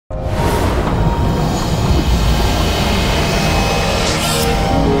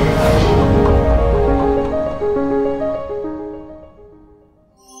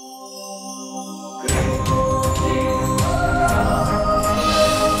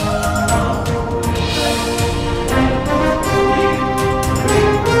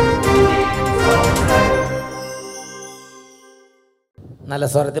നല്ല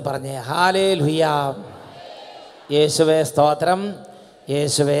സ്വരത്തിൽ പറഞ്ഞേ ഹല്ലേലൂയ. യേശുവേ സ്തോത്രം,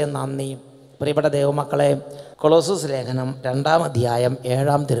 യേശുവേ നന്ദി. പ്രിയപ്പെട്ട ദൈവമക്കളെ, കൊളോസസ് ലേഖനം 2-ാം അധ്യായം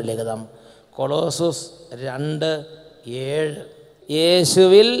 7-ാം തിരുലിഖിതം. കൊളോസസ് 2:7.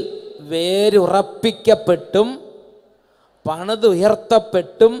 യേശുവിൽ വേരുറപ്പിക്കപ്പെട്ടും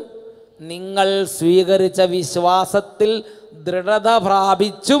പണിതുയർത്തപ്പെട്ടും നിങ്ങൾ സ്വീകരിച്ച വിശ്വാസത്തിൽ ദൃഢത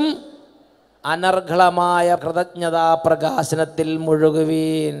പ്രാപിച്ചും അനർഘളമായ കൃതജ്ഞതാ പ്രകാശനത്തിൽ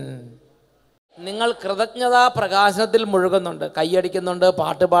മുഴുകുവീൻ. നിങ്ങൾ കൃതജ്ഞതാ പ്രകാശനത്തിൽ മുഴുകുന്നുണ്ട്, കൈയടിക്കുന്നുണ്ട്,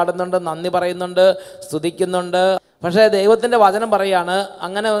 പാട്ട് പാടുന്നുണ്ട്, നന്ദി പറയുന്നുണ്ട്, സ്തുതിക്കുന്നുണ്ട്. പക്ഷേ ദൈവത്തിൻ്റെ വചനം പറയാണ്,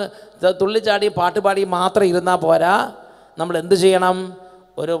 അങ്ങനെ തുള്ളിച്ചാടി പാട്ടുപാടി മാത്രം ഇരുന്നാൽ പോരാ. നമ്മൾ എന്തു ചെയ്യണം?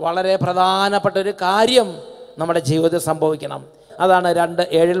 ഒരു വളരെ പ്രധാനപ്പെട്ട ഒരു കാര്യം നമ്മുടെ ജീവിതത്തിൽ സംഭവിക്കണം. അതാണ്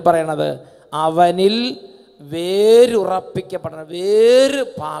 2:7 പറയണത്. അവനിൽ വേരുറപ്പിക്കപ്പെടണം, വേര്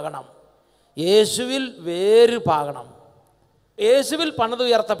പാകണം. യേശുവിൽ വേര് പാകണം, യേശുവിൽ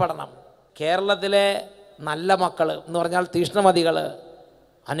പണിതുയർത്തപ്പെടണം. കേരളത്തിലെ നല്ല മക്കൾ എന്ന് പറഞ്ഞാൽ തീഷ്ണമതികൾ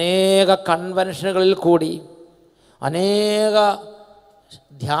അനേക കൺവെൻഷനുകളിൽ കൂടി, അനേക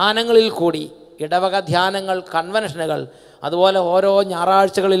ധ്യാനങ്ങളിൽ കൂടി, ഇടവക ധ്യാനങ്ങൾ, കൺവെൻഷനുകൾ, അതുപോലെ ഓരോ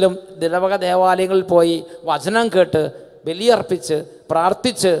ഞായറാഴ്ചകളിലും ഇടവക ദേവാലയങ്ങളിൽ പോയി വചനം കേട്ട് ബലിയർപ്പിച്ച്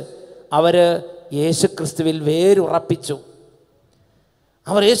പ്രാർത്ഥിച്ച് അവർ യേശുക്രിസ്തുവിൽ വേരുറപ്പിച്ചു.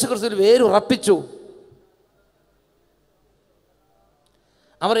 അവർ യേശുക്രിസ്തുവിൽ വേരുറപ്പിച്ചു.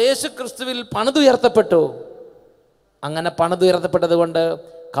 അവർ യേശുക്രിസ്തുവിൽ പണിതുയർത്തപ്പെട്ടു. അങ്ങനെ പണിതുയർത്തപ്പെട്ടത് കൊണ്ട്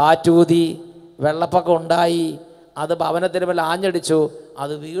കാറ്റൂതി വെള്ളപ്പൊക്കം ഉണ്ടായി, അത് ഭവനത്തിന് മേൽ ആഞ്ഞടിച്ചു,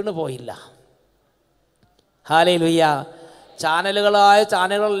 അത് വീണുപോയില്ല. ഹല്ലേലൂയ.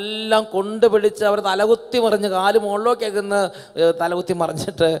 ചാനലുകളെല്ലാം കൊണ്ടുപിടിച്ച് അവർ തലകുത്തി മറിഞ്ഞ് കാല് മുകളിലേക്കൊന്ന് തലകുത്തി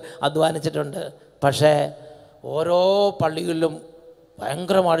മറിഞ്ഞിട്ട് അധ്വാനിച്ചിട്ടുണ്ട്. പക്ഷേ ഓരോ പള്ളികളിലും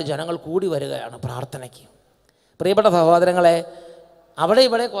ഭയങ്കരമായിട്ട് ജനങ്ങൾ കൂടി വരികയാണ് പ്രാർത്ഥനയ്ക്ക്. പ്രിയപ്പെട്ട സഹോദരങ്ങളെ, അവിടെ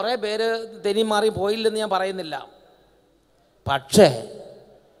ഇവിടെ കുറേ പേര് തെന്നിമാറി പോയില്ലെന്ന് ഞാൻ പറയുന്നില്ല. പക്ഷേ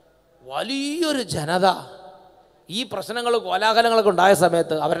വലിയൊരു ജനത ഈ പ്രശ്നങ്ങൾ കോലാഹലങ്ങളൊക്കെ ഉണ്ടായ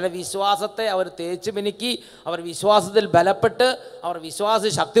സമയത്ത് അവരുടെ വിശ്വാസത്തെ അവർ തേച്ച് മിനുക്കി, അവർ വിശ്വാസത്തിൽ ബലപ്പെട്ട്, അവർ വിശ്വാസ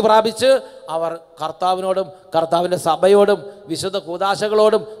ശക്തി പ്രാപിച്ച്, അവർ കർത്താവിനോടും കർത്താവിൻ്റെ സഭയോടും വിശുദ്ധ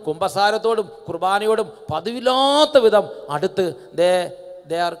കൂദാശകളോടും കുമ്പസാരത്തോടും കുർബാനയോടും പതിവില്ലാത്ത വിധം അടുത്ത്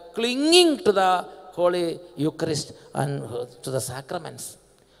they are clinging to the Holy Eucharist and to the sacraments.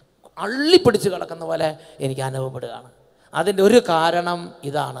 അള്ളിപ്പിടിച്ച് കിടക്കുന്ന പോലെ എനിക്ക് അനുഭവപ്പെടുകയാണ്. അതിൻ്റെ ഒരു കാരണം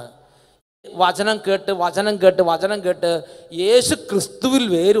ഇതാണ്. വചനം കേട്ട് യേശു ക്രിസ്തുവിൽ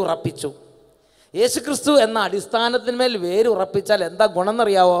വേരുറപ്പിച്ചു. യേശു ക്രിസ്തു എന്ന അടിസ്ഥാനത്തിന്മേൽ വേരുറപ്പിച്ചാൽ എന്താ ഗുണം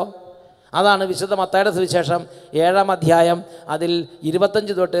എന്നറിയാവോ? അതാണ് വിശുദ്ധ മത്തായിയുടെ സുവിശേഷം 7-ാം അധ്യായം അതിൽ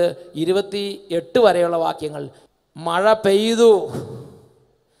 25 തൊട്ട് 28 വരെയുള്ള വാക്യങ്ങൾ. മഴ പെയ്തു,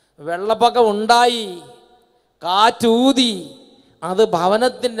 വെള്ളപ്പൊക്കം ഉണ്ടായി, കാറ്റൂതി, അത്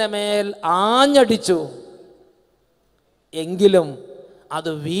ഭവനത്തിൻ്റെ മേൽ ആഞ്ഞടിച്ചു, എങ്കിലും അത്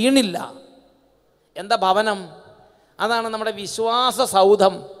വീണില്ല. എന്താ ഭവനം? അതാണ് നമ്മുടെ വിശ്വാസ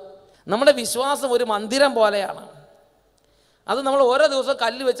സൗധം. നമ്മുടെ വിശ്വാസം ഒരു മന്ദിരം പോലെയാണ്. അത് നമ്മൾ ഓരോ ദിവസവും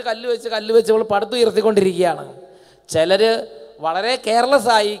കല്ല് വെച്ച് നമ്മൾ പടുത്തുയർത്തിക്കൊണ്ടിരിക്കുകയാണ്. ചിലർ വളരെ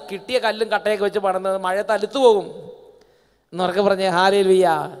കെയർലെസ്സായി കിട്ടിയ കല്ലും കട്ടയൊക്കെ വെച്ച് പണിത് മഴയത്ത് അലുത്തു പോകും എന്നൊക്കെ പറഞ്ഞ് ഹല്ലേലൂയ.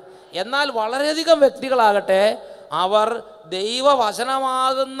 എന്നാൽ വളരെയധികം വ്യക്തികളാകട്ടെ, അവർ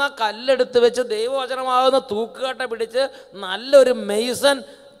ദൈവവചനമാകുന്ന കല്ലെടുത്ത് വെച്ച് ദൈവവചനമാകുന്ന തൂക്കുകട്ട പിടിച്ച് നല്ലൊരു മെയ്സൺ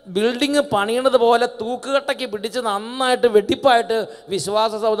ബിൽഡിങ് പണിയണത് പോലെ തൂക്കുകട്ടയ്ക്ക് പിടിച്ച് നന്നായിട്ട് വെട്ടിപ്പായിട്ട്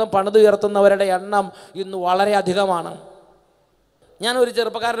വിശ്വാസ സൗധം പണിതുയർത്തുന്നവരുടെ എണ്ണം ഇന്ന് വളരെ അധികമാണ്. ഞാനൊരു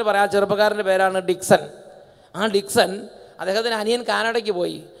ചെറുപ്പക്കാരന് പറയാം. ആ ചെറുപ്പക്കാരൻ്റെ പേരാണ് ഡിക്സൺ. ആ ഡിക്സൺ, അദ്ദേഹത്തിന് അനിയൻ കാനഡയ്ക്ക്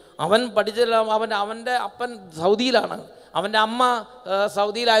പോയി. അവൻ പഠിച്ചില്ല. അവൻ്റെ അപ്പൻ സൗദിയിലാണ്, അവൻ്റെ അമ്മ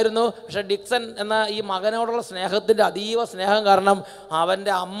സൗദിയിലായിരുന്നു. പക്ഷേ ഡിക്സൺ എന്ന ഈ മകനോടുള്ള സ്നേഹത്തിൻ്റെ അതീവ സ്നേഹം കാരണം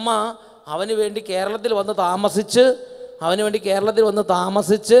അവൻ്റെ അമ്മ അവന് വേണ്ടി കേരളത്തിൽ വന്ന്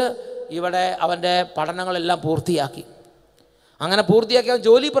താമസിച്ച് ഇവിടെ അവൻ്റെ പഠനങ്ങളെല്ലാം പൂർത്തിയാക്കി. അങ്ങനെ പൂർത്തിയാക്കി അവൻ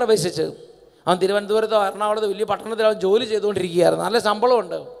ജോലി പ്രവേശിച്ച്, അവൻ തിരുവനന്തപുരത്തോ എറണാകുളത്തോ വലിയ പട്ടണത്തിൽ അവൻ ജോലി ചെയ്തുകൊണ്ടിരിക്കുകയായിരുന്നു. നല്ല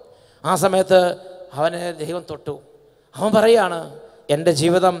ശമ്പളമുണ്ട്. ആ സമയത്ത് അവനെ ദൈവം തൊട്ടു. അവൻ പറയുകയാണ്, എൻ്റെ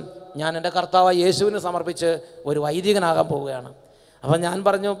ജീവിതം ഞാൻ എൻ്റെ കർത്താവ് യേശുവിന് സമർപ്പിച്ച് ഒരു വൈദികനാകാൻ പോവുകയാണ്. അപ്പം ഞാൻ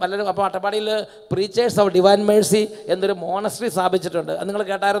പറഞ്ഞു പലരും, അപ്പോൾ അട്ടപ്പാടിയിൽ പ്രീച്ചേഴ്സ് ഓഫ് ഡിവൈൻ മേഴ്സി എന്നൊരു മോണസ്ട്രി സ്ഥാപിച്ചിട്ടുണ്ട്. അത് നിങ്ങൾ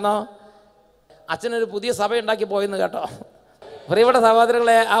കേട്ടായിരുന്നോ? അച്ഛനൊരു പുതിയ സഭ ഉണ്ടാക്കി പോയെന്ന് കേട്ടോ. പ്രിയപ്പെട്ട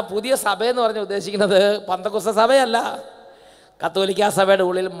സഹോദരങ്ങളെ, ആ പുതിയ സഭയെന്ന് പറഞ്ഞ് ഉദ്ദേശിക്കുന്നത് പന്തക്കുസ്ത സഭയല്ല. കത്തോലിക്ക സഭയുടെ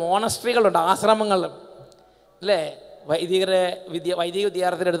ഉള്ളിൽ മോണസ്ട്രികളുണ്ട്, ആശ്രമങ്ങൾ അല്ലേ? വൈദിക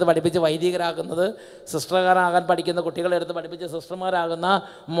വിദ്യാർത്ഥിയുടെ അടുത്ത് പഠിപ്പിച്ച് വൈദികരാകുന്നത്, സിസ്റ്റർമാരാകാൻ പഠിക്കുന്ന കുട്ടികളെ അടുത്ത് പഠിപ്പിച്ച് സിസ്റ്റർമാരാകുന്ന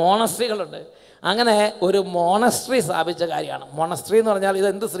മോണസ്ട്രികളുണ്ട്. അങ്ങനെ ഒരു മോണസ്ട്രി സ്ഥാപിച്ച കാര്യമാണ്. മോണസ്ട്രി എന്ന് പറഞ്ഞാൽ ഇത്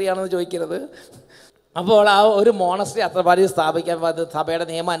എന്ത് സ്ത്രീയാണെന്ന് ചോദിക്കരുത്. അപ്പോൾ ആ ഒരു മോണസ്ട്രി അട്ടപ്പാടിയിൽ സ്ഥാപിക്കാൻ സഭയുടെ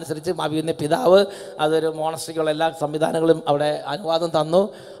നിയമം അനുസരിച്ച് അഭിമന്യ പിതാവ് അതൊരു മോണസ്ട്രിക്കുള്ള എല്ലാ സംവിധാനങ്ങളും അവിടെ അനുവാദം തന്നു.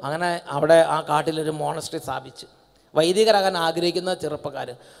 അങ്ങനെ അവിടെ ആ കാട്ടിലൊരു മോണസ്ട്രി സ്ഥാപിച്ചു. വൈദികരാകാൻ ആഗ്രഹിക്കുന്ന ചെറുപ്പക്കാർ.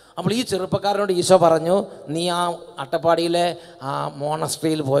 അപ്പോൾ ഈ ചെറുപ്പക്കാരനോട് ഈശോ പറഞ്ഞു, നീ ആ അട്ടപ്പാടിയിലെ ആ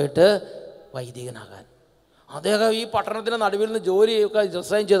മോണസ്ട്രിയിൽ പോയിട്ട് വൈദികനാകാൻ. അദ്ദേഹം ഈ പട്ടണത്തിൻ്റെ നടുവിൽ നിന്ന് ജോലിയൊക്കെ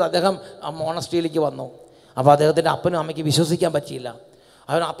റിസൈൻ ചെയ്ത് അദ്ദേഹം ആ മോണസ്ട്രിയിലേക്ക് വന്നു. അപ്പോൾ അദ്ദേഹത്തിൻ്റെ അപ്പനും അമ്മയ്ക്ക് വിശ്വസിക്കാൻ പറ്റിയില്ല.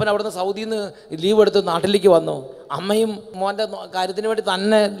 അപ്പൻ അവിടുന്ന് സൗദിയിൽ നിന്ന് ലീവ് എടുത്ത് നാട്ടിലേക്ക് വന്നു. അമ്മയും മോൻ്റെ കാര്യത്തിന് വേണ്ടി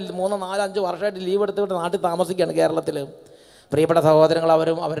തന്നെ 3, 4, 5 വർഷമായിട്ട് ലീവ് എടുത്തിട്ട് നാട്ടിൽ താമസിക്കുകയാണ് കേരളത്തിൽ. പ്രിയപ്പെട്ട സഹോദരങ്ങൾ,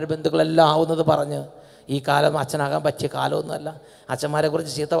 അവരും അവരുടെ ബന്ധുക്കളെല്ലാം ആവുന്നത് പറഞ്ഞ് ഈ കാലം അച്ഛനാകാൻ പറ്റിയ കാലമൊന്നുമല്ല. അച്ഛന്മാരെ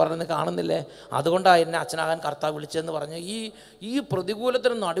കുറിച്ച് ചീത്ത പറഞ്ഞ് കാണുന്നില്ലേ, അതുകൊണ്ടാണ് എന്നെ അച്ഛനാകാൻ കർത്താവ് വിളിച്ചതെന്ന് പറഞ്ഞ് ഈ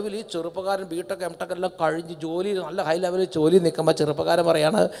പ്രതികൂലത്തിന് നടുവിൽ ഈ ചെറുപ്പക്കാരൻ ബിടെക് എംടെക് എല്ലാം കഴിഞ്ഞ് ജോലി നല്ല ഹൈ ലെവലിൽ ജോലി നിൽക്കുമ്പോൾ ചെറുപ്പക്കാരൻ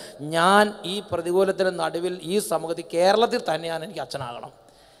പറയാണ്, ഞാൻ ഈ പ്രതികൂലത്തിന് നടുവിൽ ഈ സമൂഹത്തിൽ കേരളത്തിൽ തന്നെയാണ് എനിക്ക് അച്ഛനാകണം,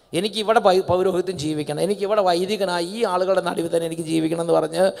 എനിക്കിവിടെ പൗരോഹിത്യം ജീവിക്കണം, എനിക്കിവിടെ വൈദികനായി ഈ ആളുകളുടെ നടുവിൽ തന്നെ എനിക്ക് ജീവിക്കണം എന്ന്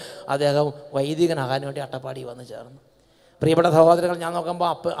പറഞ്ഞ് അദ്ദേഹം വൈദികനാകാൻ വേണ്ടി അട്ടപ്പാടി വന്ന് ചേർന്നു. പ്രിയപ്പെട്ട സഹോദരങ്ങൾ, ഞാൻ നോക്കുമ്പോൾ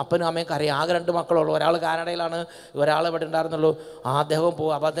അപ്പനും അമ്മയും കരയും. ആകെ 2 മക്കളുള്ളൂ. ഒരാൾ കാനഡയിലാണ്, ഒരാൾ ഇവിടെ ഉണ്ടായിരുന്നുള്ളൂ. അദ്ദേഹം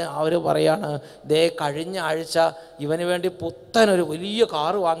പോകും. അപ്പോൾ അവർ പറയാണ്, കഴിഞ്ഞ ആഴ്ച ഇവന് വേണ്ടി പുത്തനൊരു വലിയ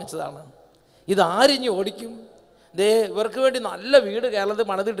കാറ് വാങ്ങിച്ചതാണ്, ഇതാരിഞ്ഞ് ഓടിക്കും? ഇവർക്ക് വേണ്ടി നല്ല വീട് കേരളത്തിൽ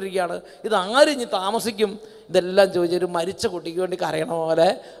പണിതിട്ടിരിക്കുകയാണ്, ഇതാരിഞ്ഞ് താമസിക്കും? ഇതെല്ലാം ചോദിച്ചൊരു മരിച്ച കുട്ടിക്ക് വേണ്ടി കരയണ പോലെ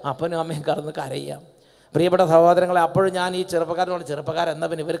അപ്പനും അമ്മയും കറന്ന് കരയാം. പ്രിയപ്പെട്ട സഹോദരങ്ങളെ, അപ്പോഴും ഞാൻ ഈ ചെറുപ്പക്കാരനോട്, ചെറുപ്പക്കാരെന്നാൽ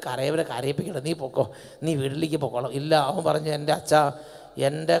പിന്നെ ഇവർ കരയിപ്പിക്കട്ടെ, നീ പൊക്കോ, നീ വീട്ടിലേക്ക് പൊക്കോളാം. ഇല്ല, അവൻ പറഞ്ഞു, എൻ്റെ അച്ഛാ,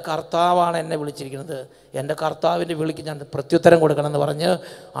 എൻ്റെ കർത്താവാണ് എന്നെ വിളിച്ചിരിക്കുന്നത്, എൻ്റെ കർത്താവിൻ്റെ വിളിക്ക് ഞാൻ പ്രത്യുത്തരം കൊടുക്കണമെന്ന് പറഞ്ഞ്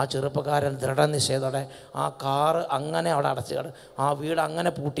ആ ചെറുപ്പക്കാരൻ ദൃഢനിശ്ചയത്തോടെ ആ കാറ് അങ്ങനെ അവിടെ അടച്ചു, ആ വീട് അങ്ങനെ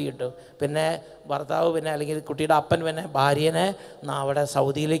പൂട്ടിയിട്ടു. പിന്നെ ഭർത്താവ് അല്ലെങ്കിൽ കുട്ടിയുടെ അപ്പൻ ഭാര്യനെ അവിടെ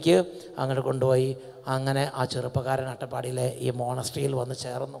സൗദിയിലേക്ക് അങ്ങോട്ട് കൊണ്ടുപോയി. അങ്ങനെ ആ ചെറുപ്പക്കാരൻ അട്ടപ്പാടിയിലെ ഈ മോണസ്ട്രിയിൽ വന്ന്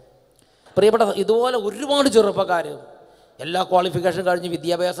ചേർന്നു. പ്രിയപ്പെട്ട, ഇതുപോലെ ഒരുപാട് ചെറുപ്പക്കാർ എല്ലാ ക്വാളിഫിക്കേഷൻ കഴിഞ്ഞ്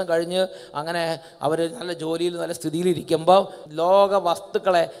വിദ്യാഭ്യാസം കഴിഞ്ഞ് അങ്ങനെ അവർ നല്ല ജോലിയിൽ നല്ല സ്ഥിതിയിലിരിക്കുമ്പോൾ ലോക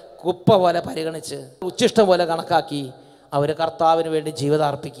വസ്തുക്കളെ കുപ്പ പോലെ പരിഗണിച്ച് ഉച്ഛിഷ്ടം പോലെ കണക്കാക്കി അവർ കർത്താവിന് വേണ്ടി ജീവിതം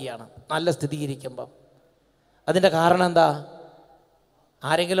അർപ്പിക്കുകയാണ് നല്ല സ്ഥിതിയിരിക്കുമ്പം. അതിൻ്റെ കാരണം എന്താ?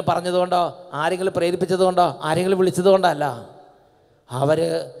 ആരെങ്കിലും പറഞ്ഞതുകൊണ്ടോ, ആരെങ്കിലും പ്രേരിപ്പിച്ചതുകൊണ്ടോ, ആരെങ്കിലും വിളിച്ചതുകൊണ്ടല്ല. അവർ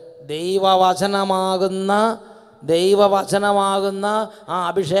ദൈവവചനമാകുന്ന ആ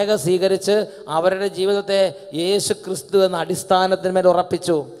അഭിഷേകം സ്വീകരിച്ച് അവരുടെ ജീവിതത്തെ യേശു ക്രിസ്തു എന്ന അടിസ്ഥാനത്തിന്മേൽ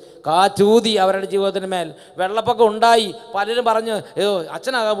ഉറപ്പിച്ചു. കാറ്റൂതി അവരുടെ ജീവിതത്തിന് മേൽ. വെള്ളപ്പൊക്കം ഉണ്ടായി, പലരും പറഞ്ഞു,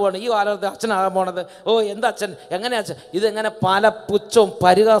 അച്ഛനാകാൻ പോകണം, ഈ കാലത്ത് അച്ഛനാകാൻ പോകണത്, എന്താ അച്ഛൻ, എങ്ങനെ അച്ഛൻ? ഇതെങ്ങനെ പല പുച്ഛവും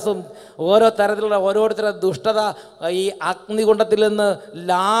പരിഹാസവും ഓരോ തരത്തിലുള്ള ഓരോരുത്തരുടെ ദുഷ്ടത ഈ അഗ്നികുണ്ഡത്തിൽ നിന്ന്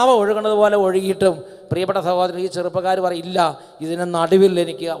ലാവ ഒഴുകണത് പോലെ ഒഴുകിയിട്ടും പ്രിയപ്പെട്ട സഹോദരൻ, ഈ ചെറുപ്പക്കാർ പറയില്ല, ഇതിന് നടുവിൽ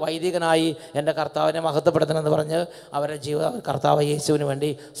എനിക്ക് വൈദികനായി എൻ്റെ കർത്താവിനെ മഹത്വപ്പെടുത്തണമെന്ന് പറഞ്ഞ് അവരുടെ ജീവിതം കർത്താവ് യേശുവിന് വേണ്ടി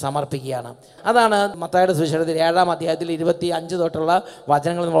സമർപ്പിക്കുകയാണ്. അതാണ് മത്തായിയുടെ സുവിശേഷത്തിൽ 7-ാം അധ്യായത്തിൽ 25 തൊട്ടുള്ള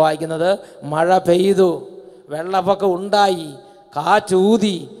വചനങ്ങൾ നമ്മൾ വായിക്കുന്നത്. മഴ പെയ്തു, വെള്ളപ്പൊക്കം ഉണ്ടായി,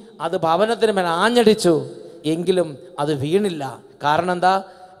 കാറ്റൂതി, അത് ഭവനത്തിന് മേൽ ആഞ്ഞടിച്ചു, എങ്കിലും അത് വീണില്ല. കാരണം എന്താ?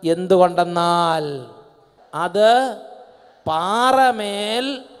 എന്തുകൊണ്ടെന്നാൽ അത് പാറമേൽ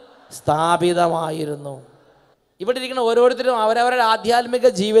സ്ഥാപിതമായിരുന്നു. ഇവിടെ ഇരിക്കുന്ന ഓരോരുത്തരും അവരവരുടെ ആധ്യാത്മിക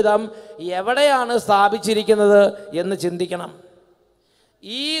ജീവിതം എവിടെയാണ് സ്ഥാപിച്ചിരിക്കുന്നത് എന്ന് ചിന്തിക്കണം.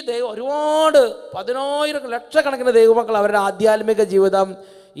 ഈ ഒരുപാട് 10,000 ലക്ഷക്കണക്കിന് ദൈവമക്കൾ അവരുടെ ആധ്യാത്മിക ജീവിതം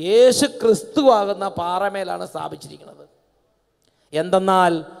യേശു ക്രിസ്തുവാകുന്ന പാറമേലാണ് സ്ഥാപിച്ചിരിക്കുന്നത്.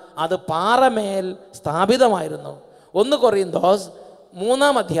 എന്തെന്നാൽ അത് പാറമേൽ സ്ഥാപിതമായിരുന്നു. 1 കൊറിന്തോസ്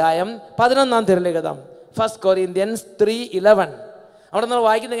 3-ാം അധ്യായം 11-ാം തിരുലിഖിതം, 1 Corinthians 3:11. അവിടെ നമ്മൾ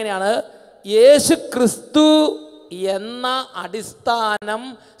വായിക്കുന്നത് എങ്ങനെയാണ്? യേശു ക്രിസ്തു എന്ന അടിസ്ഥാനം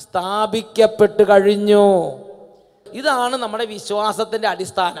സ്ഥാപിക്കപ്പെട്ട് കഴിഞ്ഞു. ഇതാണ് നമ്മുടെ വിശ്വാസത്തിൻ്റെ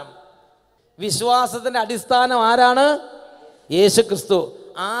അടിസ്ഥാനം. വിശ്വാസത്തിൻ്റെ അടിസ്ഥാനം ആരാണ്? യേശു ക്രിസ്തു.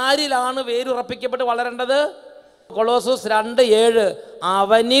 ആരിലാണ് വേരുറപ്പിക്കപ്പെട്ട് വളരേണ്ടത്? കൊളോസോസ് 2:7,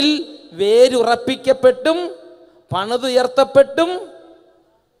 അവനിൽ വേരുറപ്പിക്കപ്പെട്ടും പണിതുയർത്തപ്പെട്ടും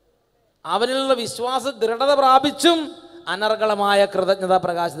അവനിലുള്ള വിശ്വാസ ദൃഢത പ്രാപിച്ചും അനർഗളമായ കൃതജ്ഞതാ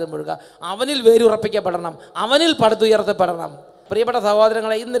പ്രകാശിതം മുഴുക. അവനിൽ വേരുറപ്പിക്കപ്പെടണം, അവനിൽ പടുത്തുയർത്തപ്പെടണം. പ്രിയപ്പെട്ട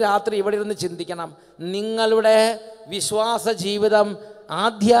സഹോദരങ്ങളെ, ഇന്ന് രാത്രി ഇവിടെ ഇരുന്ന് ചിന്തിക്കണം. നിങ്ങളുടെ വിശ്വാസ ജീവിതം,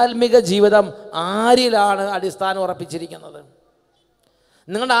 ആധ്യാത്മിക ജീവിതം ആരിലാണ് അടിസ്ഥാനം ഉറപ്പിച്ചിരിക്കുന്നത്?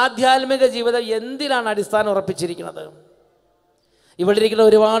 നിങ്ങളുടെ ആധ്യാത്മിക ജീവിതം എന്തിനാണ് അടിസ്ഥാനം ഉറപ്പിച്ചിരിക്കുന്നത്? ഇവിടെ ഇരിക്കുന്ന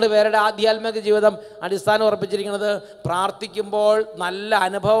ഒരുപാട് പേരുടെ ആധ്യാത്മിക ജീവിതം അടിസ്ഥാനം ഉറപ്പിച്ചിരിക്കുന്നത് പ്രാർത്ഥിക്കുമ്പോൾ നല്ല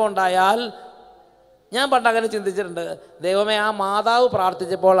അനുഭവം ഉണ്ടായാൽ. ഞാൻ പണ്ട് അങ്ങനെ ചിന്തിച്ചിട്ടുണ്ട്. ദൈവമേ, ആ മാതാവ്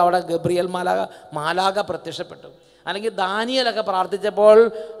പ്രാർത്ഥിച്ചപ്പോൾ അവിടെ ഗബ്രിയേൽ മാലാഖ പ്രത്യക്ഷപ്പെട്ടു. അല്ലെങ്കിൽ ദാനിയേലൊക്കെ പ്രാർത്ഥിച്ചപ്പോൾ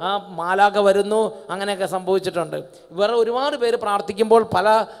മാലാഖ വരുന്നു, അങ്ങനെയൊക്കെ സംഭവിച്ചിട്ടുണ്ട്. വേറെ ഒരുപാട് പേര് പ്രാർത്ഥിക്കുമ്പോൾ പല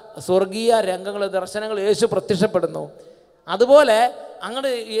സ്വർഗീയ രംഗങ്ങൾ, ദർശനങ്ങൾ യേശു പ്രത്യക്ഷപ്പെടുന്നു. അതുപോലെ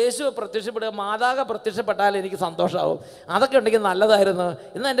അങ്ങോട്ട് യേശു പ്രത്യക്ഷപ്പെടുക, മാതാക പ്രത്യക്ഷപ്പെട്ടാൽ എനിക്ക് സന്തോഷമാവും. അതൊക്കെ ഉണ്ടെങ്കിൽ നല്ലതായിരുന്നു.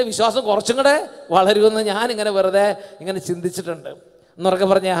 ഇന്ന് എൻ്റെ വിശ്വാസം കുറച്ചും കൂടെ വളരുമെന്ന് ഞാനിങ്ങനെ വെറുതെ ഇങ്ങനെ ചിന്തിച്ചിട്ടുണ്ട്. എന്നൊക്കെ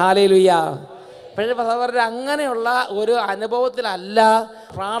പറഞ്ഞേ ഹല്ലേലൂയ. പക്ഷേ സഹോദരൻ, അങ്ങനെയുള്ള ഒരു അനുഭവത്തിലല്ല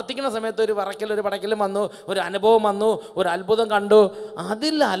പ്രാർത്ഥിക്കുന്ന സമയത്ത് ഒരു പടക്കലും വന്നു, ഒരു അനുഭവം വന്നു, ഒരു അത്ഭുതം കണ്ടു,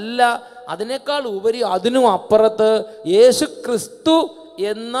 അതിലല്ല. അതിനേക്കാൾ ഉപരി അതിനും അപ്പുറത്ത് യേശു ക്രിസ്തു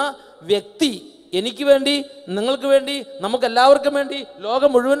എന്ന വ്യക്തി എനിക്ക് വേണ്ടി, നിങ്ങൾക്ക് വേണ്ടി, നമുക്കെല്ലാവർക്കും വേണ്ടി, ലോകം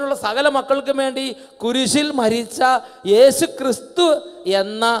മുഴുവനുള്ള സകല മക്കൾക്കും വേണ്ടി കുരിശിൽ മരിച്ച യേശു ക്രിസ്തു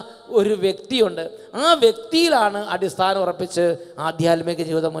എന്ന ഒരു വ്യക്തിയുണ്ട്. ആ വ്യക്തിയിലാണ് അടിസ്ഥാനം ഉറപ്പിച്ച് ആധ്യാത്മിക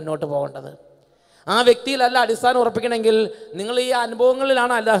ജീവിതം മുന്നോട്ട് പോകേണ്ടത്. ആ വ്യക്തിയിലല്ല അടിസ്ഥാനം ഉറപ്പിക്കണമെങ്കിൽ, നിങ്ങൾ ഈ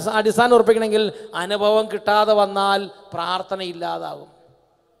അനുഭവങ്ങളിലാണ് അടിസ്ഥാനം ഉറപ്പിക്കണമെങ്കിൽ, അനുഭവം കിട്ടാതെ വന്നാൽ പ്രാർത്ഥന ഇല്ലാതാകും.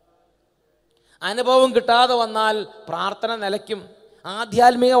 അനുഭവം കിട്ടാതെ വന്നാൽ പ്രാർത്ഥന നിലയ്ക്കും,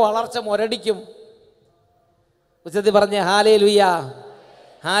 ആധ്യാത്മിക വളർച്ച മുരടിക്കും. ഉച്ചത്തിൽ പറഞ്ഞേ hallelujah,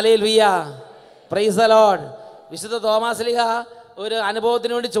 hallelujah, praise the Lord. വിശുദ്ധ തോമാശ്ലീഹ ഒരു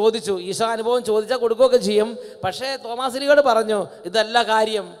അനുഭവത്തിന് വേണ്ടി ചോദിച്ചു. ഈശോ അനുഭവം ചോദിച്ചാൽ കൊടുക്കുകയൊക്കെ ചെയ്യും. പക്ഷേ തോമാശ്ലീഹയോട് പറഞ്ഞു, ഇതല്ല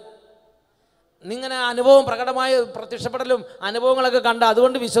കാര്യം. നിങ്ങനെ അനുഭവം പ്രകടമായി പ്രത്യക്ഷപ്പെടലും അനുഭവങ്ങളൊക്കെ കണ്ട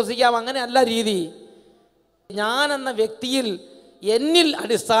അതുകൊണ്ട് വിശ്വസിക്കാം, അങ്ങനെയല്ല രീതി. ഞാൻ എന്ന വ്യക്തിയിൽ, എന്നിൽ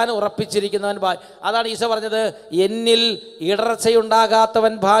അടിസ്ഥാനം ഉറപ്പിച്ചിരിക്കുന്നവൻ അതാണ് ഈശോ പറഞ്ഞത്, എന്നിൽ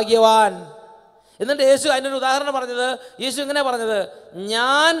ഇടർച്ചയുണ്ടാകാത്തവൻ ഭാഗ്യവാൻ. എന്നിട്ട് യേശു അതിനൊരു ഉദാഹരണം പറഞ്ഞത്, യേശു ഇങ്ങനെ പറഞ്ഞത്,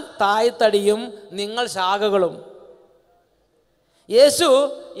 ഞാൻ തായ്തടിയും നിങ്ങൾ ശാഖകളും.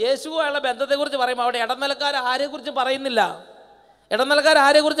 യേശുവായുള്ള ബന്ധത്തെക്കുറിച്ച് പറയുമ്പോൾ അവിടെ ഇടനിലക്കാരെക്കുറിച്ചും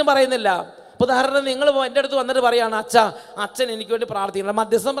പറയുന്നില്ല. ഉദാഹരണം, നിങ്ങൾ എൻ്റെ അടുത്ത് വന്നിട്ട് പറയുകയാണ്, അച്ഛൻ എനിക്ക് വേണ്ടി പ്രാർത്ഥിക്കണം,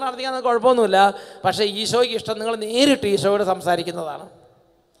 മധ്യസ്ഥം പ്രാർത്ഥിക്കാൻ കുഴപ്പമൊന്നുമില്ല. പക്ഷേ ഈശോയ്ക്ക് ഇഷ്ടം നിങ്ങൾ നേരിട്ട് ഈശോയോട് സംസാരിക്കുന്നതാണ്.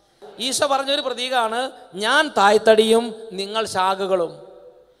 ഈശോ പറഞ്ഞൊരു പ്രതീകമാണ്, ഞാൻ തായ്തടിയും നിങ്ങൾ ശാഖകളും.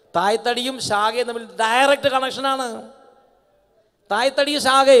 തായ്തടിയും ശാഖയും തമ്മിൽ ഡയറക്റ്റ് കണക്ഷനാണ്. തായ്തടിയും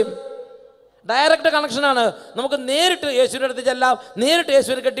ശാഖയും ഡയറക്റ്റ് കണക്ഷനാണ്. നമുക്ക് നേരിട്ട് യേശുവിൻ്റെ അടുത്ത് ചെല്ലാം, നേരിട്ട്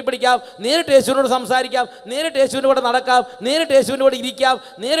യേശുവിനെ കെട്ടിപ്പിടിക്കാം, നേരിട്ട് യേശുവിനോട് സംസാരിക്കാം, നേരിട്ട് യേശുവിൻ്റെ കൂടെ നടക്കാം, നേരിട്ട് യേശുവിൻ്റെ കൂടെ ഇരിക്കാം,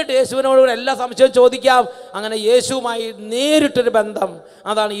 നേരിട്ട് യേശുവിനോട് എല്ലാ സംശയവും ചോദിക്കാം. അങ്ങനെ യേശുവുമായി നേരിട്ടൊരു ബന്ധം,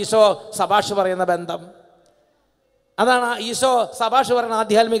 അതാണ് ഈശോ സഭാഷ് പറയുന്ന ബന്ധം. അതാണ് ഈശോ സഭാഷ് പറയുന്ന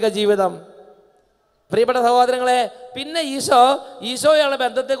ആധ്യാത്മിക ജീവിതം. പ്രിയപ്പെട്ട സഹോദരങ്ങളെ, പിന്നെ ഈശോയുള്ള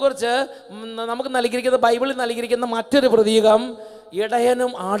ബന്ധത്തെക്കുറിച്ച് നമുക്ക് നൽകിയിരിക്കുന്ന, ബൈബിളിൽ നൽകിയിരിക്കുന്ന മറ്റൊരു പ്രതീകം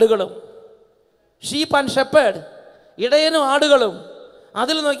ഇടയനും ആടുകളും. ഷീപ്പ് ആൻഡ് ഷെപ്പേർഡ്, ഇടയനും ആടുകളും.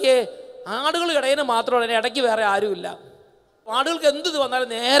 അതിൽ നോക്കിയേ, ആടുകൾ ഇടയനും മാത്രമല്ല, ഇടയ്ക്ക് വേറെ ആരുമില്ല. ആടുകൾക്ക് എന്ത് വന്നാലും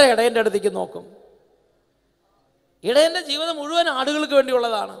നേരെ ഇടയൻ്റെ അടുത്തേക്ക് നോക്കും. ഇടയൻ്റെ ജീവിതം മുഴുവൻ ആടുകൾക്ക്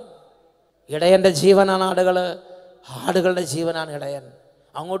വേണ്ടിയുള്ളതാണ്. ഇടയൻ്റെ ജീവനാണ് ആടുകൾ, ആടുകളുടെ ജീവനാണ് ഇടയൻ.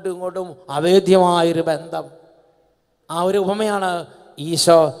 അങ്ങോട്ടും ഇങ്ങോട്ടും അവേദ്യമായൊരു ബന്ധം. ആ ഒരു ഉപമയാണ്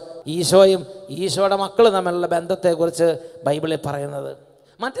ഈശോയും ഈശോയുടെ മക്കൾ തമ്മിലുള്ള ബന്ധത്തെക്കുറിച്ച് ബൈബിളിൽ പറയുന്നത്.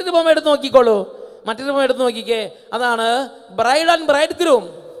 മറ്റൊരു ഉപമ എടുത്ത് നോക്കിക്കേ, അതാണ് ബ്രൈഡ് ആൻഡ് ബ്രൈഡ് ഗ്രൂം.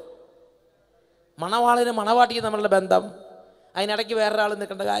 മണവാളിനും മണവാട്ടിയും തമ്മിലുള്ള ബന്ധം. അതിനിടയ്ക്ക് വേറൊരാൾ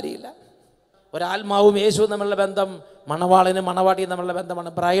നിൽക്കേണ്ട കാര്യമില്ല. ഒരാത്മാവും യേശുവും തമ്മിലുള്ള ബന്ധം മണവാളിനും മണവാട്ടിയും തമ്മിലുള്ള ബന്ധമാണ്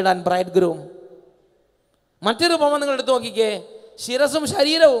ബ്രൈഡ് ആൻഡ് ബ്രൈഡ് ഗ്രൂം. മറ്റൊരു ഉപമ നിങ്ങൾ എടുത്ത് നോക്കിക്കേ, ശിരസും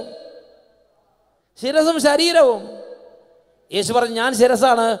ശരീരവും. യേശു പറഞ്ഞു, ഞാൻ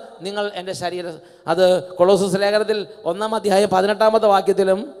ശിരസാണ്, നിങ്ങൾ എൻ്റെ ശരീരം. അത് കൊളോസസ് ലേഖനത്തിൽ 1-ാം അധ്യായം 18-ാമത്തെ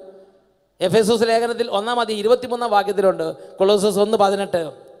വാക്യത്തിലും എഫെസോസ് ലേഖനത്തിൽ 1-ാം അധ്യായം 23-ാം വാക്യത്തിലുണ്ട്. കൊളോസസ്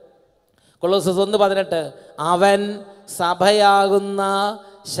 1:18 അവൻ സഭയാകുന്ന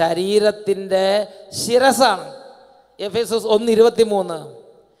ശരീരത്തിൻ്റെ ശിരസാണ്. എഫെസോസ്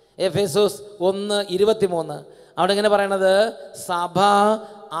 1:23 അവിടെ ഇങ്ങനെ പറയണത്, സഭ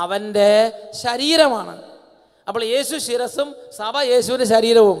അവൻ്റെ ശരീരമാണ്. അപ്പോൾ യേശു ശിരസും സഭ യേശുവിൻ്റെ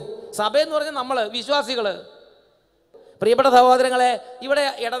ശരീരവും. സഭയെന്ന് പറഞ്ഞാൽ നമ്മൾ വിശ്വാസികൾ. പ്രിയപ്പെട്ട സഹോദരങ്ങളെ, ഇവിടെ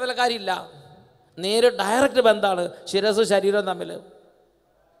ഇടനിലക്കാരില്ല, ഡയറക്റ്റ് ബന്ധമാണ് ശിരസും ശരീരവും തമ്മിൽ.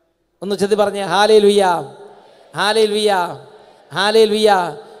 ഒന്ന് ചെത്തി പറഞ്ഞേ ഹല്ലേലൂയ, ഹല്ലേലൂയ, ഹല്ലേലൂയ.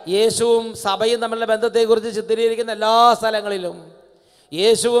 യേശുവും സഭയും തമ്മിലുള്ള ബന്ധത്തെക്കുറിച്ച് ചിത്രീകരിക്കുന്ന എല്ലാ സ്ഥലങ്ങളിലും,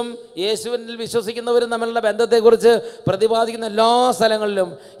 യേശുവിൽ വിശ്വസിക്കുന്നവരും തമ്മിലുള്ള ബന്ധത്തെക്കുറിച്ച് പ്രതിപാദിക്കുന്ന എല്ലാ സ്ഥലങ്ങളിലും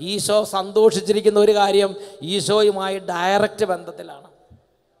ഈശോ സന്തോഷിച്ചിരിക്കുന്ന ഒരു കാര്യം, ഈശോയുമായി ഡയറക്റ്റ് ബന്ധത്തിലാണ്.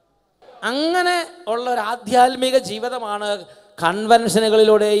 അങ്ങനെ ഉള്ള ഒരു ആധ്യാത്മിക ജീവിതമാണ്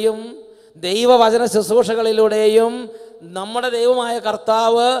കൺവെൻഷനുകളിലൂടെയും ദൈവവചന ശുശ്രൂഷകളിലൂടെയും നമ്മുടെ ദൈവമായ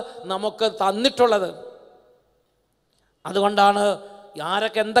കർത്താവ് നമുക്ക് തന്നിട്ടുള്ളത്. അതുകൊണ്ടാണ്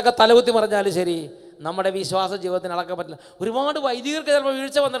ആരൊക്കെ എന്തൊക്കെ തലകുത്തി പറഞ്ഞാലും ശരി, നമ്മുടെ വിശ്വാസ ജീവിതത്തിന് അളക്കാൻ പറ്റില്ല. ഒരുപാട് വൈദികർക്ക് ചിലപ്പോൾ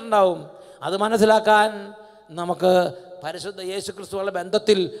വീഴ്ച വന്നിട്ടുണ്ടാവും. അത് മനസ്സിലാക്കാൻ നമുക്ക് പരിശുദ്ധ യേശു ക്രിസ്തുവുള്ള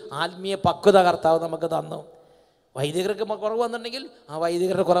ബന്ധത്തിൽ ആത്മീയ പക്വത കർത്താവ് നമുക്ക് തന്നു. വൈദികർക്ക് കുറവ് വന്നിട്ടുണ്ടെങ്കിൽ ആ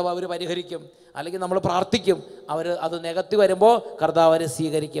വൈദികരുടെ കുറവ് അവർ പരിഹരിക്കും, അല്ലെങ്കിൽ നമ്മൾ പ്രാർത്ഥിക്കും, അവർ അത് നികത്തി വരുമ്പോൾ കർത്താവ് അവരെ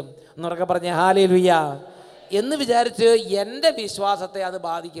സ്വീകരിക്കും. എന്നൊക്കെ പറഞ്ഞ് ഹല്ലേലൂയ എന്ന് വിചാരിച്ച് എൻ്റെ വിശ്വാസത്തെ അത്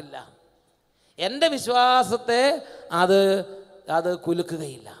ബാധിക്കില്ല, എൻ്റെ വിശ്വാസത്തെ അത്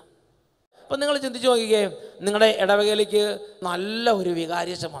കുലുക്കുകയില്ല. അപ്പം നിങ്ങൾ ചിന്തിച്ച് നോക്കിക്കേ, നിങ്ങളുടെ ഇടവകയിലേക്ക് നല്ല ഒരു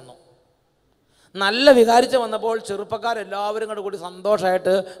വികാരിച്ചം വന്നു. നല്ല വികാരിച്ച വന്നപ്പോൾ ചെറുപ്പക്കാരെല്ലാവരും കൂടി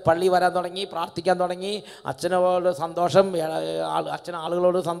സന്തോഷമായിട്ട് പള്ളി വരാൻ തുടങ്ങി, പ്രാർത്ഥിക്കാൻ തുടങ്ങി. അച്ഛനോട് സന്തോഷം, അച്ഛൻ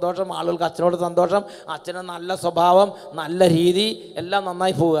ആളുകളോട് സന്തോഷം, ആളുകൾക്ക് അച്ഛനോട് സന്തോഷം, അച്ഛന് നല്ല സ്വഭാവം, നല്ല രീതി, എല്ലാം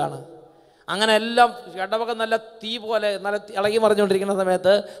നന്നായി പോവുകയാണ്. അങ്ങനെ എല്ലാം ഇടവക നല്ല തീ പോലെ നല്ല ഇളകി മറിഞ്ഞുകൊണ്ടിരിക്കുന്ന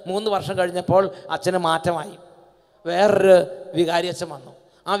സമയത്ത് 3 വർഷം കഴിഞ്ഞപ്പോൾ അച്ഛന് മാറ്റമായി. വേറൊരു വികാരിയച്ഛൻ വന്നു.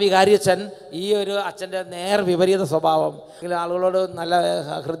 ആ വികാരിയച്ഛൻ ഈ ഒരു അച്ഛൻ്റെ നേർ വിപരീത സ്വഭാവം, ആളുകളോട് നല്ല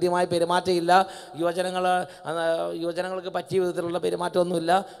ഹൃദ്യമായ പെരുമാറ്റമില്ല, യുവജനങ്ങൾക്ക് പറ്റിയ വിധത്തിലുള്ള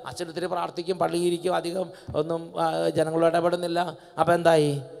പെരുമാറ്റമൊന്നുമില്ല. അച്ഛൻ ഒത്തിരി പ്രാർത്ഥിക്കും, പള്ളിയിരിക്കും, അധികം ഒന്നും ജനങ്ങളോട് ഇടപെടുന്നില്ല. അപ്പോൾ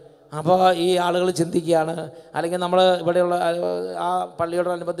എന്തായി? അപ്പോൾ ഈ ആളുകൾ ചിന്തിക്കുകയാണ്, അല്ലെങ്കിൽ നമ്മൾ ഇവിടെയുള്ള ആ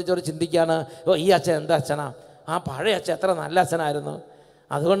പള്ളിയോടനുബന്ധിച്ചവർ ചിന്തിക്കുകയാണ്, ഓ ഈ അച്ഛൻ എന്താ അച്ഛനാ, ആ പഴയ അച്ഛൻ എത്ര നല്ല അച്ഛനായിരുന്നു.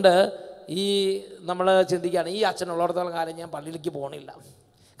 അതുകൊണ്ട് ഈ നമ്മൾ ചിന്തിക്കുകയാണ്, ഈ അച്ഛനുള്ളിടത്തോളം കാലം ഞാൻ പള്ളിയിലേക്ക് പോകണില്ല,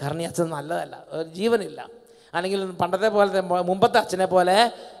 കാരണം ഈ അച്ഛൻ നല്ലതല്ല, ജീവനില്ല. അല്ലെങ്കിൽ പണ്ടത്തെ പോലത്തെ മുമ്പത്തെ അച്ഛനെ പോലെ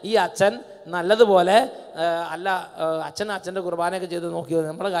ഈ അച്ഛൻ നല്ലതുപോലെ അല്ല, അച്ഛൻ്റെ കുർബാനയൊക്കെ ചെയ്ത് നോക്കി,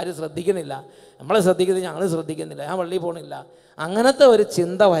 നമ്മളെ കാര്യം ശ്രദ്ധിക്കുന്നില്ല, നമ്മളെ ശ്രദ്ധിക്കുന്നത് ഞങ്ങൾ ശ്രദ്ധിക്കുന്നില്ല, ഞാൻ പള്ളിയിൽ പോകണില്ല. അങ്ങനത്തെ ഒരു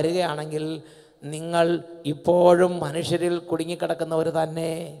ചിന്ത വരികയാണെങ്കിൽ നിങ്ങൾ ഇപ്പോഴും മനുഷ്യരിൽ കുടുങ്ങിക്കിടക്കുന്നവർ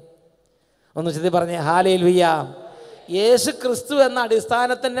തന്നെ. ഒന്ന് ചിന്തി പറഞ്ഞേ ഹല്ലേലൂയ. യേശു ക്രിസ്തു എന്ന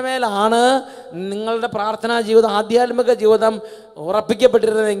അടിസ്ഥാനത്തിൻ്റെ മേലാണ് നിങ്ങളുടെ പ്രാർത്ഥനാ ജീവിതം, ആധ്യാത്മിക ജീവിതം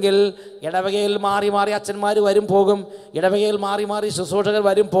ഉറപ്പിക്കപ്പെട്ടിരുന്നതെങ്കിൽ ഇടവകയിൽ മാറി മാറി അച്ഛന്മാർ വരും പോകും, ഇടവകയിൽ മാറി മാറി ശുശ്രൂഷകർ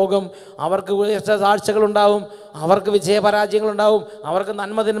വരും പോകും, അവർക്ക് ഉയർച്ച താഴ്ചകളുണ്ടാവും, അവർക്ക് വിജയപരാജയങ്ങളുണ്ടാവും, അവർക്ക്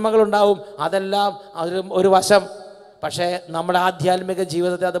നന്മതിന്മകളുണ്ടാവും, അതെല്ലാം ഒരു വശം. പക്ഷേ നമ്മുടെ ആധ്യാത്മിക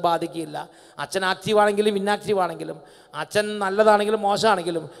ജീവിതത്തെ അത് ബാധിക്കില്ല. അച്ഛൻ ആക്റ്റീവാണെങ്കിലും ഇന്നാക്റ്റീവാണെങ്കിലും, അച്ഛൻ നല്ലതാണെങ്കിലും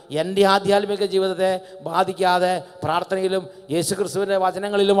മോശമാണെങ്കിലും എൻ്റെ ആധ്യാത്മിക ജീവിതത്തെ ബാധിക്കാതെ പ്രാർത്ഥനയിലും യേശുക്രിസ്തുവിൻ്റെ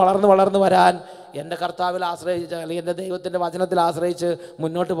വചനങ്ങളിലും വളർന്നു വരാൻ, എൻ്റെ കർത്താവിൽ ആശ്രയിച്ച് അല്ലെങ്കിൽ എൻ്റെ ദൈവത്തിൻ്റെ വചനത്തിൽ ആശ്രയിച്ച്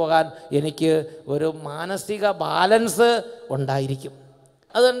മുന്നോട്ട് പോകാൻ എനിക്ക് ഒരു മാനസിക ബാലൻസ് ഉണ്ടായിരിക്കും.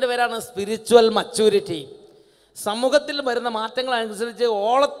 അതുകൊണ്ട് പേരാണ് സ്പിരിച്വൽ മച്യൂരിറ്റി. സമൂഹത്തിൽ വരുന്ന മാറ്റങ്ങളനുസരിച്ച്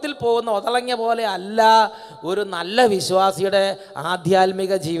ഓളത്തിൽ പോകുന്ന ഒതളങ്ങ പോലെ അല്ല ഒരു നല്ല വിശ്വാസിയുടെ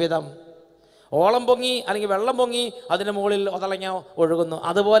ആധ്യാത്മിക ജീവിതം. ഓളം പൊങ്ങി അല്ലെങ്കിൽ വെള്ളം പൊങ്ങി അതിന് മുകളിൽ ഒതളങ്ങ ഒഴുകുന്നു,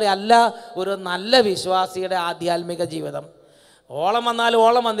 അതുപോലെ അല്ല ഒരു നല്ല വിശ്വാസിയുടെ ആധ്യാത്മിക ജീവിതം. ഓളം വന്നാലും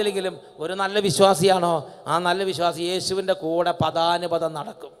ഓളം വന്നില്ലെങ്കിലും ഒരു നല്ല വിശ്വാസിയാണോ, ആ നല്ല വിശ്വാസി യേശുവിൻ്റെ കൂടെ പദാനുപദം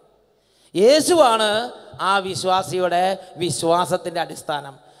നടക്കും. യേശുവാണ് ആ വിശ്വാസിയുടെ വിശ്വാസത്തിൻ്റെ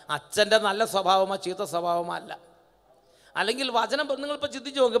അടിസ്ഥാനം. അച്ഛൻ്റെ നല്ല സ്വഭാവമോ ചീത്ത സ്വഭാവമോ അല്ല. അല്ലെങ്കിൽ വചനം നിങ്ങളിപ്പോൾ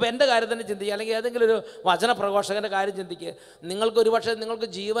ചിന്തിച്ച് നോക്കുക, ഇപ്പോൾ എൻ്റെ കാര്യം തന്നെ ചിന്തിക്കുക, അല്ലെങ്കിൽ ഏതെങ്കിലും ഒരു വചന പ്രഘോഷകൻ്റെ കാര്യം ചിന്തിക്കുക. നിങ്ങൾക്ക് ഒരുപക്ഷെ നിങ്ങൾക്ക്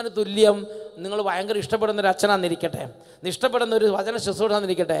ജീവന് തുല്യം നിങ്ങൾ ഭയങ്കര ഇഷ്ടപ്പെടുന്ന ഒരു അച്ഛനാന്നിരിക്കട്ടെ, ഇഷ്ടപ്പെടുന്ന ഒരു വചന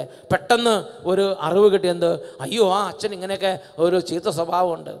ശുശ്രൂഷാന്നിരിക്കട്ടെ, പെട്ടെന്ന് ഒരു അറിവ് കിട്ടിയെന്ത്, അയ്യോ ആ അച്ഛൻ ഇങ്ങനെയൊക്കെ ഒരു ചീത്ത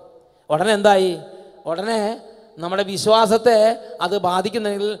സ്വഭാവമുണ്ട്. ഉടനെ എന്തായി? ഉടനെ നമ്മുടെ വിശ്വാസത്തെ അത്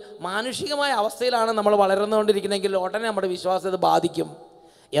ബാധിക്കുന്നെങ്കിൽ, മാനുഷികമായ അവസ്ഥയിലാണ് നമ്മൾ വളർന്നുകൊണ്ടിരിക്കുന്നതെങ്കിൽ ഉടനെ നമ്മുടെ വിശ്വാസത്തെ ബാധിക്കും.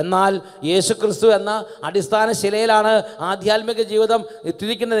 എന്നാൽ യേശു ക്രിസ്തു എന്ന അടിസ്ഥാന ശിലയിലാണ് ആധ്യാത്മിക ജീവിതം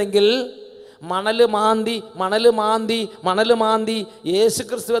ഇട്ടിരിക്കുന്നതെങ്കിൽ മണൽ മാന്തി യേശു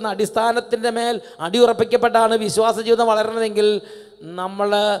ക്രിസ്തു എന്ന അടിസ്ഥാനത്തിൻ്റെ മേൽ അടിയുറപ്പിക്കപ്പെട്ടാണ് വിശ്വാസ ജീവിതം വളരണതെങ്കിൽ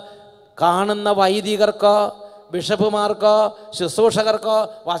നമ്മൾ കാണുന്ന വൈദികർക്കോ ബിഷപ്പുമാർക്കോ ശുശ്രൂഷകർക്കോ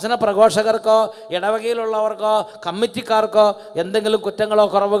വചനപ്രഘോഷകർക്കോ ഇടവകയിലുള്ളവർക്കോ കമ്മിറ്റിക്കാർക്കോ എന്തെങ്കിലും കുറ്റങ്ങളോ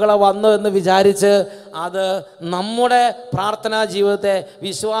കുറവുകളോ വന്നു എന്ന് വിചാരിച്ച് അത് നമ്മുടെ പ്രാർത്ഥനാ ജീവിതത്തെ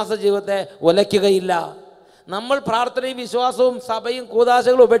വിശ്വാസ ജീവിതത്തെ ഉലയ്ക്കുകയില്ല. നമ്മൾ പ്രാർത്ഥനയും വിശ്വാസവും സഭയും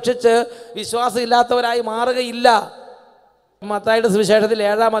കൂദാശകളും ഉപേക്ഷിച്ച് വിശ്വാസം ഇല്ലാത്തവരായി മാറുകയില്ല. മത്തായിയുടെ സുവിശേഷത്തിൽ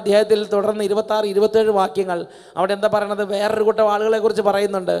 7-ാം അധ്യായത്തിൽ തുടർന്ന് 26-27 വാക്യങ്ങൾ അവിടെ എന്താ പറയണത്? വേറൊരു കൂട്ടം ആളുകളെ കുറിച്ച്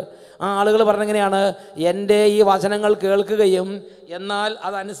പറയുന്നുണ്ട്. ആ ആളുകൾ പറഞ്ഞെങ്ങനെയാണ്? എൻ്റെ ഈ വചനങ്ങൾ കേൾക്കുകയും എന്നാൽ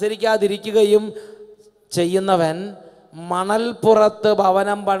അതനുസരിക്കാതിരിക്കുകയും ചെയ്യുന്നവൻ മണൽപ്പുറത്ത്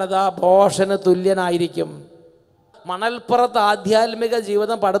ഭവനം പണിത ഭോഷന് തുല്യനായിരിക്കും. മണൽപ്പുറത്ത് ആധ്യാത്മിക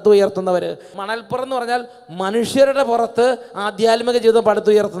ജീവിതം പടുത്തുയർത്തുന്നവർ, മണൽപ്പുറം എന്ന് പറഞ്ഞാൽ മനുഷ്യരുടെ പുറത്ത് ആധ്യാത്മിക ജീവിതം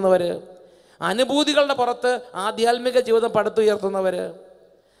പടുത്തുയർത്തുന്നവർ, അനുഭൂതികളുടെ പുറത്ത് ആധ്യാത്മിക ജീവിതം പടുത്തുയർത്തുന്നവർ,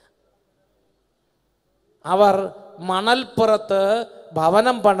 അവർ മണൽപ്പുറത്ത്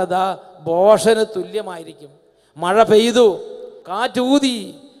ഭവനം പണിത ഭോഷന് തുല്യമായിരിക്കും. മഴ പെയ്തു, കാറ്റൂതി,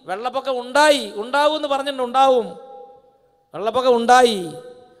 വെള്ളപ്പൊക്കം ഉണ്ടാവും എന്ന് പറഞ്ഞിട്ടുണ്ട്, ഉണ്ടാവും. വെള്ളപ്പൊക്കം ഉണ്ടായി,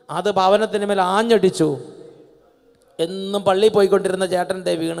 അത് ഭവനത്തിന് മേൽ ആഞ്ഞടിച്ചു. എന്നും പള്ളിയിൽ പോയിക്കൊണ്ടിരുന്ന ചേട്ടൻ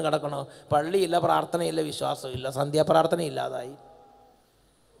ദേ വീണ് കിടക്കണോ? പള്ളിയില്ല, പ്രാർത്ഥനയില്ല, വിശ്വാസമില്ല, സന്ധ്യാപ്രാർത്ഥന ഇല്ലാതായി.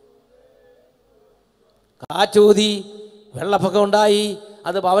 കാറ്റൂതി, വെള്ളപ്പൊക്കം ഉണ്ടായി,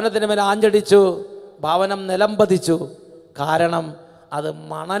 അത് ഭവനത്തിന് മേലെ ആഞ്ഞടിച്ചു, ഭവനം നിലം പതിച്ചു. കാരണം അത്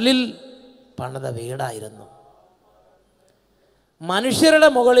മണലിൽ പണിത വീടായിരുന്നു. മനുഷ്യരുടെ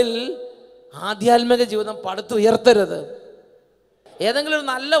മുകളിൽ ആധ്യാത്മിക ജീവിതം പടുത്തുയർത്തരുത്. ഏതെങ്കിലും ഒരു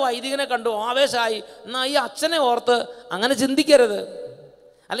നല്ല വൈദികനെ കണ്ടു ആവേശമായി, എന്നാൽ ഈ അച്ഛനെ ഓർത്ത് അങ്ങനെ ചിന്തിക്കരുത്.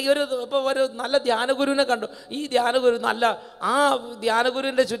 അല്ലെങ്കിൽ ഇപ്പോൾ ഒരു നല്ല ധ്യാനഗുരുവിനെ കണ്ടു, ഈ ധ്യാനഗുരു നല്ല, ആ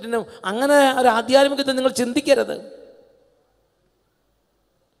ധ്യാനഗുരുവിൻ്റെ ചുറ്റിനും അങ്ങനെ ഒരു ആധ്യാത്മികത നിങ്ങൾ ചിന്തിക്കരുത്.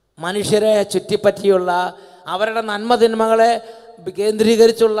 മനുഷ്യരെ ചുറ്റിപ്പറ്റിയുള്ള അവരുടെ നന്മതിന്മകളെ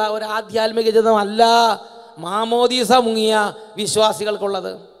കേന്ദ്രീകരിച്ചുള്ള ഒരു ആധ്യാത്മിക ജീവിതമല്ല മാമോദീസ മുങ്ങിയ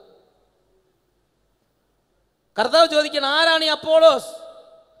വിശ്വാസികൾക്കുള്ളത്. കർത്താവ് ചോദിക്കണം, ആരാണ് ഈ അപ്പോളോസ്?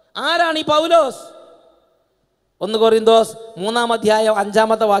 ആരാണ് ഈ പൗലോസ്? 1 കൊറിന്തോസ്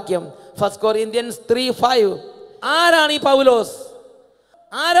 3:5 1 കൊറിന്ത്യൻസ് 3:5. ആരാണ് ഈ പൗലോസ്?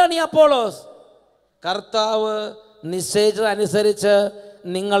 ആരാണ് ഈ അപ്പോളോസ്? കർത്താവ് നിശ്ചയിച്ചതനുസരിച്ച്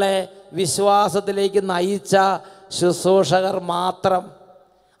നിങ്ങളെ വിശ്വാസത്തിലേക്ക് നയിച്ച ശുശ്രൂഷകർ മാത്രം.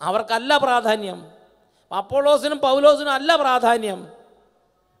 അവർക്കല്ല പ്രാധാന്യം. അപ്പോളോസിനും പൗലോസിനും അല്ല പ്രാധാന്യം.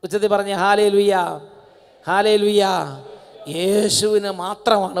 ഉച്ചത്തിൽ പറഞ്ഞ് ഹല്ലേലൂയ, ഹല്ലേലൂയ. യേശുവിന്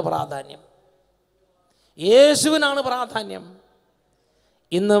മാത്രമാണ് പ്രാധാന്യം. യേശുവിനാണ് പ്രാധാന്യം.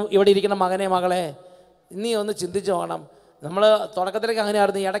 ഇന്ന് ഇവിടെ ഇരിക്കുന്ന മകനെ, മകളെ, നീ ഒന്ന് ചിന്തിച്ചു നോക്കണം. നമ്മൾ തുടക്കത്തിലേക്ക്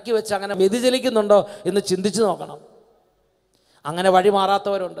അങ്ങനെയായിരുന്നു, ഇടയ്ക്ക് വെച്ച് അങ്ങനെ വ്യതിചലിക്കുന്നുണ്ടോ എന്ന് ചിന്തിച്ചു നോക്കണം. അങ്ങനെ വഴി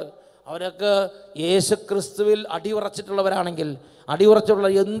മാറാത്തവരുണ്ട്. അവരൊക്കെ യേശു ക്രിസ്തുവിൽ അടിയുറച്ചിട്ടുള്ളവരാണെങ്കിൽ, അടിയുറച്ചുള്ള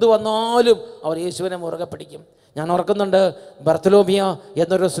എന്തു വന്നാലും അവർ യേശുവിനെ മുറുകെ പിടിക്കും. ഞാൻ ഓർക്കുന്നുണ്ട്, ബർത്തലോമിയ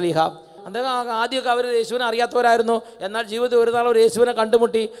എന്നൊരു ശ്ലീഹ, അദ്ദേഹം ആദ്യമൊക്കെ അവർ യേശുവിനെ അറിയാത്തവരായിരുന്നു. എന്നാൽ ജീവിതത്തിൽ ഒരു നാൾ അവർ യേശുവിനെ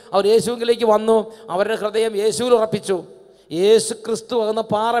കണ്ടുമുട്ടി. അവർ യേശുവിലേക്ക് വന്നു. അവരുടെ ഹൃദയം യേശുവിൽ ഉറപ്പിച്ചു. യേശു ക്രിസ്തു എന്ന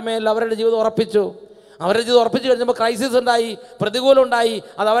പാറമേൽ അവരുടെ ജീവിതം ഉറപ്പിച്ചു. അവരുടെ ജീവിതം ഉറപ്പിച്ചു കഴിഞ്ഞപ്പോൾ ക്രൈസിസ് ഉണ്ടായി, പ്രതികൂലം ഉണ്ടായി.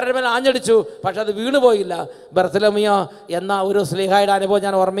 അത് അവരുടെ മേലെ ആഞ്ഞടിച്ചു. പക്ഷെ അത് വീണുപോയില്ല. ബർത്തലോമിയ എന്ന ഒരു ശ്ലീഹായുടെ അനുഭവം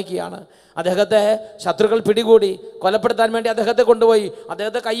ഞാൻ ഓർമ്മിക്കുകയാണ്. അദ്ദേഹത്തെ ശത്രുക്കൾ പിടികൂടി കൊലപ്പെടുത്താൻ വേണ്ടി അദ്ദേഹത്തെ കൊണ്ടുപോയി.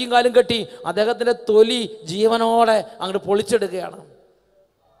 അദ്ദേഹത്തെ കയ്യും കാലും കെട്ടി അദ്ദേഹത്തിൻ്റെ തൊലി ജീവനോടെ അങ്ങോട്ട് പൊളിച്ചെടുക്കുകയാണ്.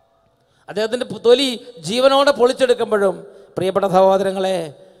 അദ്ദേഹത്തിൻ്റെ തൊലി ജീവനോടെ പൊളിച്ചെടുക്കുമ്പോഴും പ്രിയപ്പെട്ട സഹോദരങ്ങളെ,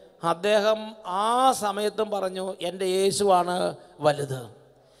 അദ്ദേഹം ആ സമയത്തും പറഞ്ഞു, എൻ്റെ യേശുവാണ് വലുത്.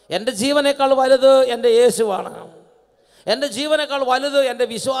 എൻ്റെ ജീവനേക്കാൾ വലുത് എൻ്റെ യേശുവാണ്. എൻ്റെ ജീവനേക്കാൾ വലുത് എൻ്റെ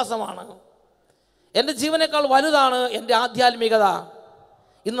വിശ്വാസമാണ്. എൻ്റെ ജീവനേക്കാൾ വലുതാണ് എൻ്റെ ആധ്യാത്മികത.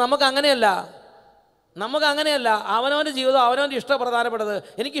 ഇന്ന് നമുക്കങ്ങനെയല്ല. അവനവൻ്റെ ജീവിതം അവനവൻ്റെ ഇഷ്ടം പ്രധാനപ്പെട്ടത്.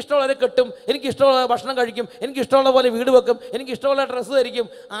 എനിക്കിഷ്ടമുള്ളവരെ കെട്ടും, എനിക്കിഷ്ടമുള്ള ഭക്ഷണം കഴിക്കും, എനിക്കിഷ്ടമുള്ള പോലെ വീട് വെക്കും, എനിക്കിഷ്ടമുള്ള ഡ്രസ്സ് ധരിക്കും.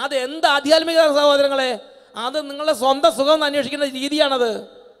 അത് എന്ത് ആധ്യാത്മികത സഹോദരങ്ങളെ? അത് നിങ്ങളുടെ സ്വന്തം സുഖം അന്വേഷിക്കുന്ന രീതിയാണത്.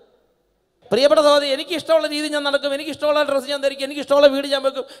 പ്രിയപ്പെട്ട സഹോദരി, എനിക്കിഷ്ടമുള്ള രീതി ഞാൻ നടക്കും, എനിക്കിഷ്ടമുള്ള ഡ്രസ്സ് ഞാൻ ധരിക്കും, എനിക്കിഷ്ടമുള്ള വീട് ഞാൻ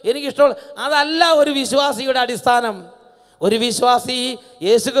വെക്കും, എനിക്കിഷ്ടമുള്ള, അതല്ല ഒരു വിശ്വാസിയുടെ അടിസ്ഥാനം. ഒരു വിശ്വാസി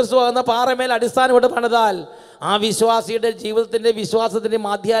യേശുക്രിസ്തു എന്ന പാറമേൽ അടിസ്ഥാനമായിട്ട് പണിതാൽ ആ വിശ്വാസിയുടെ ജീവിതത്തിൻ്റെ വിശ്വാസത്തിൻ്റെയും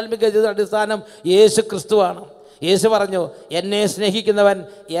ആധ്യാത്മിക ജീവിത അടിസ്ഥാനം യേശു ക്രിസ്തുവാണ്. യേശു പറഞ്ഞു, എന്നെ സ്നേഹിക്കുന്നവൻ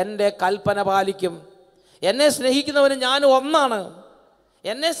എൻ്റെ കൽപ്പന പാലിക്കും. എന്നെ സ്നേഹിക്കുന്നവന് ഞാനും ഒന്നാണ്.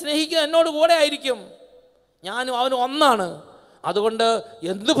 എന്നെ സ്നേഹിക്കുന്ന എന്നോട് കൂടെ ആയിരിക്കും. ഞാനും അവനും ഒന്നാണ്. അതുകൊണ്ട്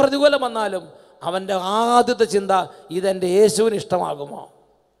എന്ത് പ്രതികൂലം വന്നാലും അവൻ്റെ ആദ്യത്തെ ചിന്ത, ഇതെൻ്റെ യേശുവിന് ഇഷ്ടമാകുമോ?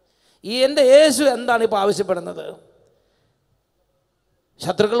 എൻ്റെ യേശു എന്താണ് ഇപ്പോൾ ആവശ്യപ്പെടുന്നത്?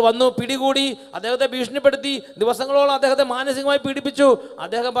 ശത്രുക്കൾ വന്നു, പിടികൂടി, അദ്ദേഹത്തെ ഭീഷണിപ്പെടുത്തി, ദിവസങ്ങളോളം അദ്ദേഹത്തെ മാനസികമായി പീഡിപ്പിച്ചു.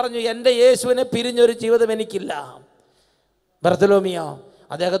 അദ്ദേഹം പറഞ്ഞു, എൻ്റെ യേശുവിനെ പിരിഞ്ഞൊരു ജീവിതം എനിക്കില്ല. ബർത്തലോമിയ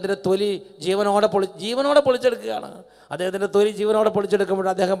അദ്ദേഹത്തിൻ്റെ തൊലി ജീവനോടെ പൊളിച്ചെടുക്കുകയാണ്. അദ്ദേഹത്തിൻ്റെ തൊലി ജീവനോടെ പൊളിച്ചെടുക്കുമ്പോൾ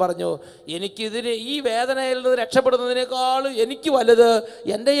അദ്ദേഹം പറഞ്ഞു, എനിക്കിതിന് ഈ വേദനയിൽ നിന്ന് രക്ഷപ്പെടുന്നതിനേക്കാൾ എനിക്ക് വലുത്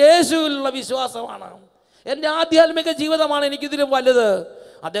എൻ്റെ യേശുവിലുള്ള വിശ്വാസമാണ്. എൻ്റെ ആധ്യാത്മിക ജീവിതമാണ് എനിക്കിതിലും വലുത്.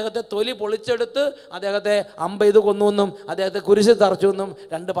 അദ്ദേഹത്തെ തൊലി പൊളിച്ചെടുത്ത് അദ്ദേഹത്തെ അമ്പെയ്ത് കൊന്നുവെന്നും അദ്ദേഹത്തെ കുരിശിൽ തറച്ചു എന്നും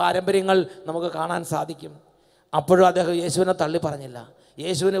 2 പാരമ്പര്യങ്ങൾ നമുക്ക് കാണാൻ സാധിക്കും. അപ്പോഴും അദ്ദേഹം യേശുവിനെ തള്ളി പറഞ്ഞില്ല,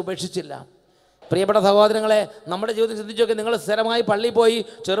 യേശുവിനെ ഉപേക്ഷിച്ചില്ല. പ്രിയപ്പെട്ട സഹോദരങ്ങളെ, നമ്മുടെ ജീവിതത്തിൽ ചിന്തിച്ചു നോക്കി. നിങ്ങൾ സ്ഥിരമായി പള്ളിയിൽ പോയി,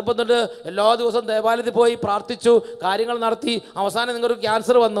 ചെറുപ്പം തൊട്ട് എല്ലാ ദിവസവും ദേവാലയത്തിൽ പോയി പ്രാർത്ഥിച്ചു, കാര്യങ്ങൾ നടത്തി, അവസാനം നിങ്ങൾക്കൊരു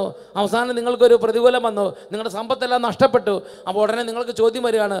ക്യാൻസർ വന്നു, അവസാനം നിങ്ങൾക്കൊരു പ്രതികൂലം വന്നു, നിങ്ങളുടെ സമ്പത്തെല്ലാം നഷ്ടപ്പെട്ടു. അപ്പോൾ ഉടനെ നിങ്ങൾക്ക് ചോദ്യം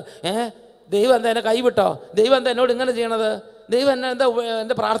വരികയാണ്, ദൈവം എന്താ എന്നെ കൈവിട്ടോ? ദൈവം എന്താ എന്നോട് ഇങ്ങനെ ചെയ്യണത്? ദൈവം എന്താ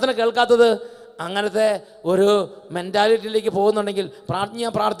എൻ്റെ പ്രാർത്ഥന കേൾക്കാത്തത്? അങ്ങനത്തെ ഒരു മെൻറ്റാലിറ്റിയിലേക്ക് പോകുന്നുണ്ടെങ്കിൽ,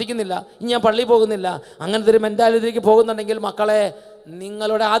 ഞാൻ പ്രാർത്ഥിക്കുന്നില്ല, ഇനി ഞാൻ പള്ളിയിൽ പോകുന്നില്ല, അങ്ങനത്തെ ഒരു മെൻറ്റാലിറ്റിയിലേക്ക് പോകുന്നുണ്ടെങ്കിൽ, മക്കളെ,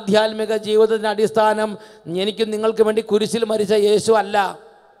 നിങ്ങളുടെ ആധ്യാത്മിക ജീവിതത്തിൻ്റെ അടിസ്ഥാനം എനിക്കും നിങ്ങൾക്ക് വേണ്ടി കുരിശിൽ മരിച്ച യേശു അല്ല.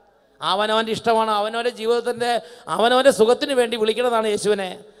 അവനവൻ്റെ ഇഷ്ടമാണ്, അവനവൻ്റെ ജീവിതത്തിൻ്റെ അവനവൻ്റെ സുഖത്തിന് വേണ്ടി വിളിക്കുന്നതാണ് യേശുവിനെ.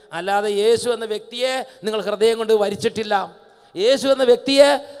 അല്ലാതെ യേശു എന്ന വ്യക്തിയെ നിങ്ങൾ ഹൃദയം കൊണ്ട് വരിച്ചിട്ടില്ല. യേശു എന്ന വ്യക്തിയെ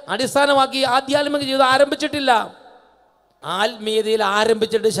അടിസ്ഥാനമാക്കി ആധ്യാത്മിക ജീവിതം ആരംഭിച്ചിട്ടില്ല. ആത്മീയതയിൽ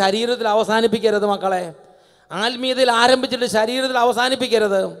ആരംഭിച്ചിട്ട് ശരീരത്തിൽ അവസാനിപ്പിക്കരുത് മക്കളെ. ആത്മീയതയിൽ ആരംഭിച്ചിട്ട് ശരീരത്തിൽ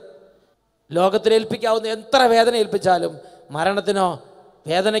അവസാനിപ്പിക്കരുത്. ലോകത്തിൽ ഏൽപ്പിക്കാവുന്ന എത്ര വേദന ഏൽപ്പിച്ചാലും മരണത്തിനോ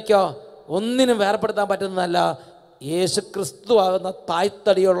വേദനയ്ക്കോ ഒന്നിനും വേർപ്പെടുത്താൻ പറ്റുന്നതല്ല യേശുക്രിസ്തു ആകുന്ന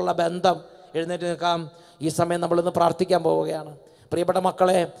തായ്തടിയോടുള്ള ബന്ധം. എഴുന്നേറ്റ് നിൽക്കാം. ഈ സമയം നമ്മളിന്ന് പ്രാർത്ഥിക്കാൻ പോവുകയാണ്. പ്രിയപ്പെട്ട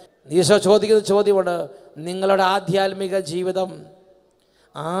മക്കളെ, ഈശോ ചോദിക്കുന്ന ചോദ്യമുണ്ട്. നിങ്ങളുടെ ആധ്യാത്മിക ജീവിതം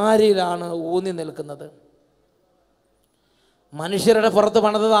ആരിലാണ് ഊന്നി നിൽക്കുന്നത്? മനുഷ്യരുടെ പുറത്ത്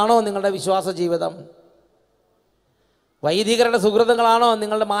പണിതതാണോ നിങ്ങളുടെ വിശ്വാസ ജീവിതം? വൈദികരുടെ സുഹൃത്തുക്കളാണോ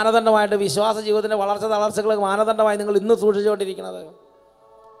നിങ്ങളുടെ മാനദണ്ഡമായിട്ട് വിശ്വാസ ജീവിതത്തിൻ്റെ വളർച്ച തളർച്ചകൾക്ക് മാനദണ്ഡമായി നിങ്ങൾ ഇന്ന് സൂക്ഷിച്ചുകൊണ്ടിരിക്കുന്നത്?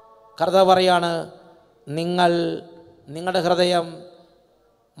 കർത്താവ് പറയാണ്, നിങ്ങളുടെ ഹൃദയം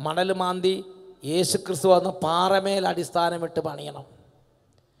മണൽ മാന്തി യേശുക്രിസ്തു എന്ന പാറമേൽ അടിസ്ഥാനമിട്ട് പണിയണം.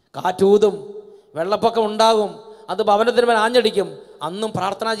 കാറ്റൂതും, വെള്ളപ്പൊക്കം ഉണ്ടാകും, അത് ഭവനത്തിന് മേൽ ആഞ്ഞടിക്കും. അന്നും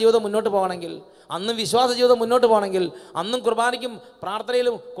പ്രാർത്ഥനാ ജീവിതം മുന്നോട്ട് പോകണമെങ്കിൽ, അന്നും വിശ്വാസ ജീവിതം മുന്നോട്ട് പോകണമെങ്കിൽ, അന്നും കുർബാനയ്ക്കും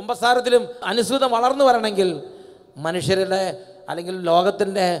പ്രാർത്ഥനയിലും കുമ്പസാരത്തിലും അനുസൃതം വളർന്നു വരണമെങ്കിൽ മനുഷ്യരുടെ അല്ലെങ്കിൽ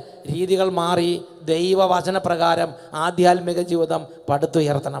ലോകത്തിൻ്റെ രീതികൾ മാറി ദൈവവചനപ്രകാരം ആധ്യാത്മിക ജീവിതം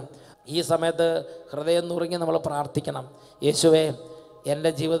പടുത്തുയർത്തണം. ഈ സമയത്ത് ഹൃദയം നുറുങ്ങി നമ്മൾ പ്രാർത്ഥിക്കണം. യേശുവേ, എൻ്റെ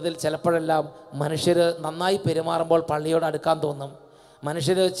ജീവിതത്തിൽ ചിലപ്പോഴെല്ലാം മനുഷ്യർ നന്നായി പെരുമാറുമ്പോൾ പള്ളിയോട് അടുക്കാൻ തോന്നും.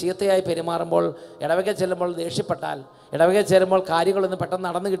 മനുഷ്യർ ചീത്തയായി പെരുമാറുമ്പോൾ, ഇടവക ചെല്ലുമ്പോൾ ദേഷ്യപ്പെട്ടാൽ, ഇടവക ചേരുമ്പോൾ കാര്യങ്ങളൊന്നും പെട്ടെന്ന്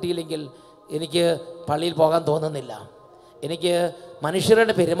നടന്നു കിട്ടിയില്ലെങ്കിൽ എനിക്ക് പള്ളിയിൽ പോകാൻ തോന്നുന്നില്ല. എനിക്ക്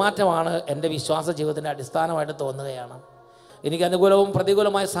മനുഷ്യരുടെ പെരുമാറ്റമാണ് എൻ്റെ വിശ്വാസ ജീവിതത്തിൻ്റെ അടിസ്ഥാനമായിട്ട് തോന്നുകയാണ്. എനിക്ക് അനുകൂലവും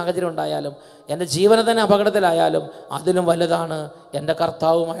പ്രതികൂലമായ സാഹചര്യം ഉണ്ടായാലും, എൻ്റെ ജീവനെ തന്നെ അപകടത്തിലായാലും അതിലും വലുതാണ് എൻ്റെ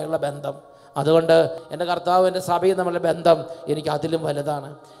കർത്താവുമായുള്ള ബന്ധം. അതുകൊണ്ട് എൻ്റെ കർത്താവ് എൻ്റെ സഭയും തമ്മിലുള്ള ബന്ധം എനിക്ക് അതിലും വലുതാണ്.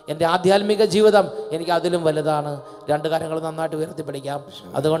 എൻ്റെ ആധ്യാത്മിക ജീവിതം എനിക്ക് അതിലും വലുതാണ്. രണ്ട് കാര്യങ്ങൾ നന്നായിട്ട് ഉയർത്തിപ്പിടിക്കാം.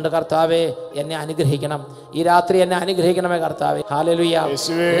 അതുകൊണ്ട് കർത്താവെ, എന്നെ അനുഗ്രഹിക്കണം. ഈ രാത്രി എന്നെ അനുഗ്രഹിക്കണമേ കർത്താവെ. ഹല്ലേലൂയ.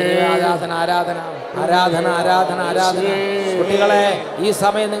 ആരാധന ആരാധന ആരാധന ആരാധന ആരാധന. കുട്ടികളെ, ഈ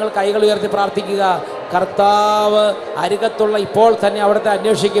സമയം നിങ്ങൾ കൈകൾ ഉയർത്തി പ്രാർത്ഥിക്കുക. കർത്താവ് അരികത്തുള്ള ഇപ്പോൾ തന്നെ അവിടുത്തെ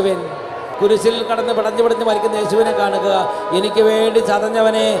അന്വേഷിക്കുവേൻ. കുരിശിൽ കടന്ന് പിടഞ്ഞു മരിക്കുന്ന യേശുവിനെ കാണുക. എനിക്ക് വേണ്ടി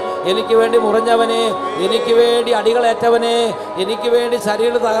ചതഞ്ഞവനെ, എനിക്ക് വേണ്ടി മുറിഞ്ഞവനെ, എനിക്ക് വേണ്ടി അടികളേറ്റവനെ, എനിക്ക് വേണ്ടി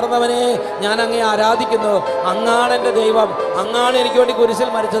ശരീരം തകർന്നവനെ ഞാൻ അങ്ങേ ആരാധിക്കുന്നു. അങ്ങാണ് എൻ്റെ ദൈവം, അങ്ങാണ് എനിക്ക് വേണ്ടി കുരിശിൽ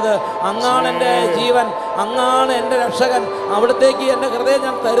മരിച്ചത്, അങ്ങാണ് എൻ്റെ ജീവൻ, അങ്ങാണ് എൻ്റെ രക്ഷകൻ. അവിടത്തേക്ക് എൻ്റെ ഹൃദയം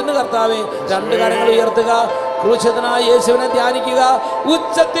ഞാൻ തരുന്നു കർത്താവേ. രണ്ട് കരങ്ങൾ ഉയർത്തുക. ക്രൂശിതനായ യേശുവിനെ ധ്യാനിക്കുക.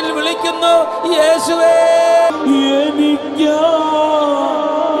 ഉച്ചത്തിൽ വിളിക്കുന്നു, യേശുവേ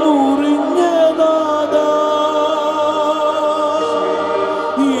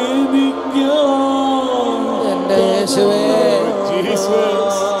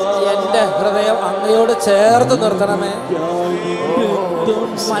എന്റെ ഹൃദയം അങ്ങയോട് ചേർത്ത് നിർത്തണമേ.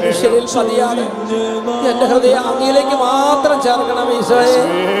 മനുഷ്യരിൽ പതിയാതെ എന്റെ ഹൃദയം അങ്ങയിലേക്ക് മാത്രം ചേർക്കണമേ ഈശോയെ.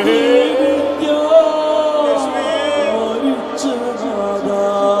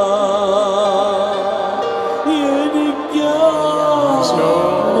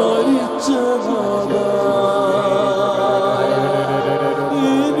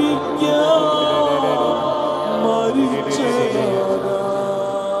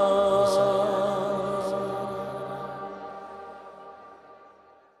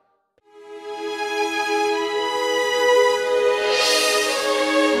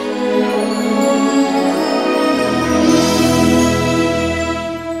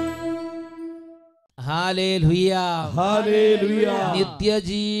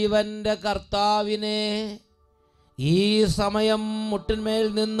 നിത്യജീവന്റെ കർത്താവിനെ ഈ സമയം മുട്ടിന്മേൽ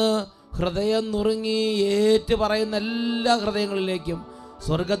നിന്ന് ഹൃദയം നുറുങ്ങി ഏറ്റു പറയുന്ന എല്ലാ ഹൃദയങ്ങളിലേക്കും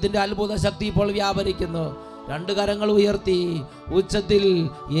സ്വർഗത്തിന്റെ അത്ഭുത ശക്തി ഇപ്പോൾ വ്യാപരിക്കുന്നു. രണ്ട് കരങ്ങൾ ഉയർത്തി ഉച്ചത്തിൽ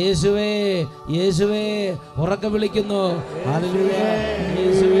യേശുവേ യേശുവേ ഉറക്കെ വിളിക്കുന്നു. ഹല്ലേലൂയ.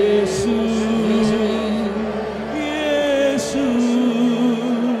 യേശുവേ യേശുവേ യേശു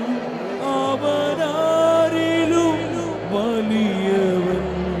അവനാരിലും വലിയവൻ.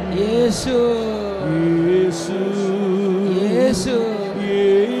 യേശു യേശു യേശു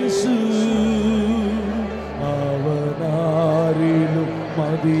യേശു അവനാരിലും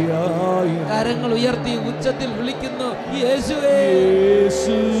മതിയായ. കരങ്ങൾ ഉയർത്തി ഉച്ചത്തിൽ വിളിക്കുന്നു. യേശുവേ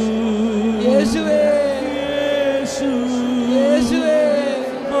യേശു യേശുവേ